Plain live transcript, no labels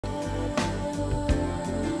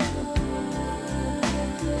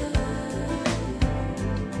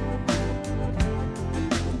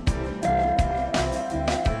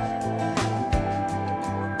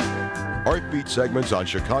Heartbeat segments on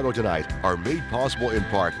Chicago Tonight are made possible in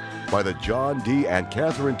part by the John D. and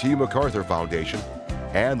Catherine T. MacArthur Foundation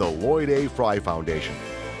and the Lloyd A. Fry Foundation.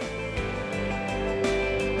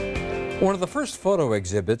 One of the first photo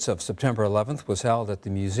exhibits of September 11th was held at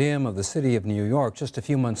the Museum of the City of New York just a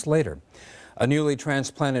few months later. A newly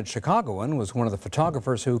transplanted Chicagoan was one of the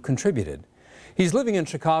photographers who contributed. He's living in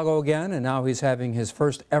Chicago again, and now he's having his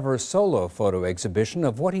first ever solo photo exhibition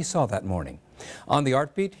of what he saw that morning. On the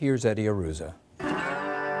Art Beat, here's Eddie Aruza.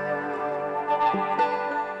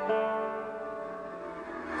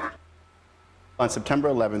 On September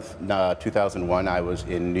 11th, 2001, I was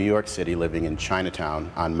in New York City living in Chinatown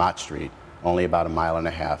on Mott Street, only about 1.5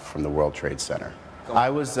 miles from the World Trade Center. I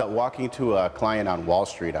was walking to a client on Wall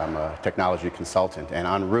Street. I'm a technology consultant, and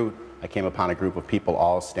en route, I came upon a group of people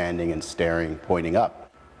all standing and staring, pointing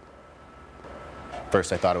up.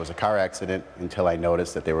 First, I thought it was a car accident until I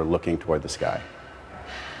noticed that they were looking toward the sky.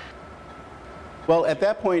 Well, at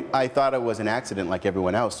that point, I thought it was an accident like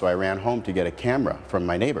everyone else, so I ran home to get a camera from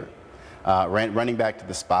my neighbor. Running back to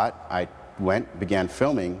the spot, I began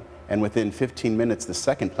filming, and within 15 minutes, the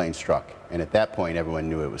second plane struck. And at that point, everyone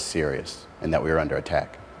knew it was serious and that we were under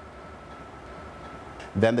attack.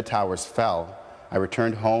 Then the towers fell. I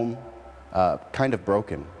returned home kind of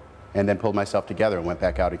broken, and then pulled myself together and went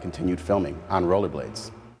back out and continued filming on rollerblades.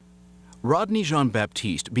 Rodney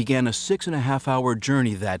Jean-Baptiste began a 6.5-hour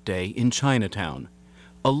journey that day in Chinatown.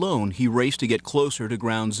 Alone, he raced to get closer to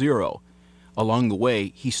Ground Zero. Along the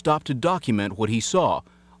way, he stopped to document what he saw,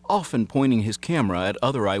 often pointing his camera at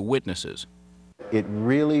other eyewitnesses. It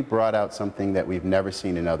really brought out something that we've never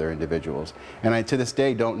seen in other individuals. And I, to this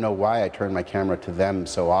day, don't know why I turned my camera to them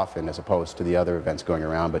so often as opposed to the other events going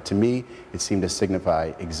around, but to me, it seemed to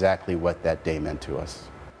signify exactly what that day meant to us.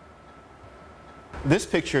 This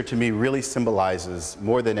picture, to me, really symbolizes,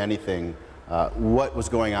 more than anything, what was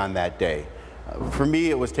going on that day. For me,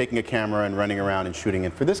 it was taking a camera and running around and shooting.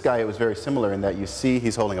 And for this guy, it was very similar in that you see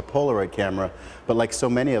he's holding a Polaroid camera, but like so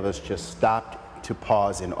many of us, just stopped to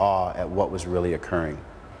pause in awe at what was really occurring.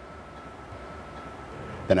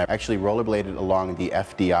 Then I actually rollerbladed along the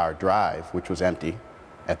FDR Drive, which was empty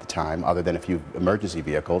at the time, other than a few emergency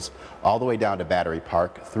vehicles, all the way down to Battery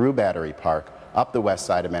Park, through Battery Park, up the west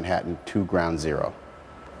side of Manhattan to Ground Zero.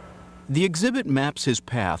 The exhibit maps his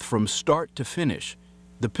path from start to finish.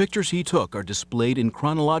 The pictures he took are displayed in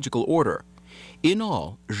chronological order. In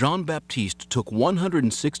all, Jean-Baptiste took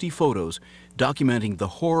 160 photos documenting the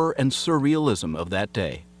horror and surrealism of that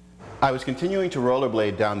day. I was continuing to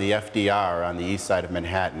rollerblade down the FDR on the east side of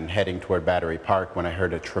Manhattan, heading toward Battery Park, when I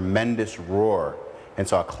heard a tremendous roar and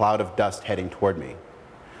saw a cloud of dust heading toward me.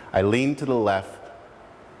 I leaned to the left,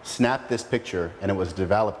 snapped this picture, and it was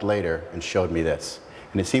developed later and showed me this.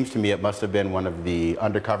 And it seems to me it must have been one of the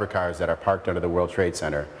undercover cars that are parked under the World Trade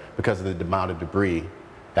Center because of the amount of debris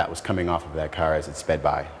that was coming off of that car as it sped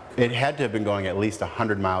by. It had to have been going at least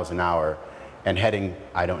 100 miles an hour and heading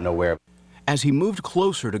I don't know where. As he moved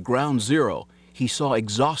closer to Ground Zero, he saw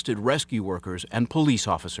exhausted rescue workers and police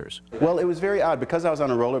officers. Well, it was very odd. Because I was on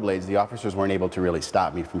the rollerblades, the officers weren't able to really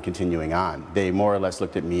stop me from continuing on. They more or less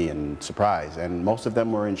looked at me in surprise, and most of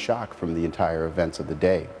them were in shock from the entire events of the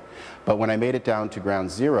day. But when I made it down to Ground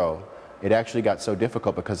Zero, it actually got so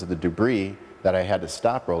difficult because of the debris that I had to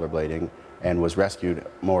stop rollerblading and was rescued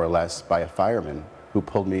more or less by a fireman who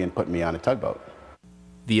pulled me and put me on a tugboat.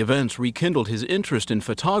 The events rekindled his interest in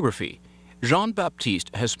photography.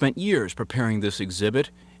 Jean-Baptiste has spent years preparing this exhibit,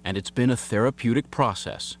 and it's been a therapeutic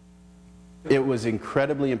process. It was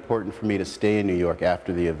incredibly important for me to stay in New York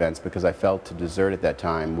after the events because I felt to desert at that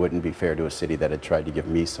time wouldn't be fair to a city that had tried to give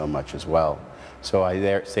me so much as well. So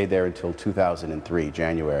I stayed there until 2003,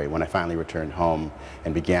 January, when I finally returned home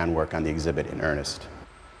and began work on the exhibit in earnest.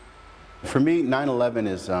 For me, 9/11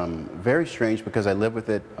 is very strange because I live with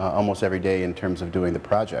it almost every day in terms of doing the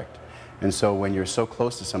project. And so when you're so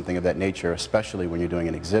close to something of that nature, especially when you're doing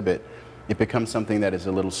an exhibit, it becomes something that is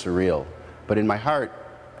a little surreal. But in my heart,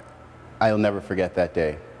 I'll never forget that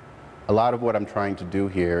day. A lot of what I'm trying to do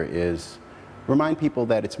here is remind people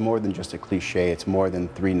that it's more than just a cliche, it's more than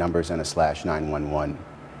 3 numbers and a /911.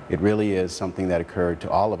 It really is something that occurred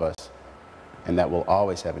to all of us and that will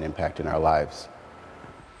always have an impact in our lives.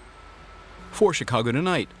 For Chicago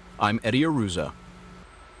Tonight, I'm Eddie Aruza.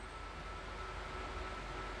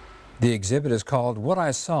 The exhibit is called What I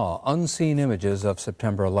Saw, Unseen Images of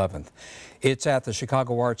September 11th. It's at the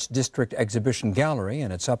Chicago Arts District Exhibition Gallery,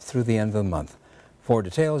 and it's up through the end of the month. For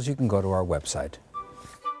details, you can go to our website.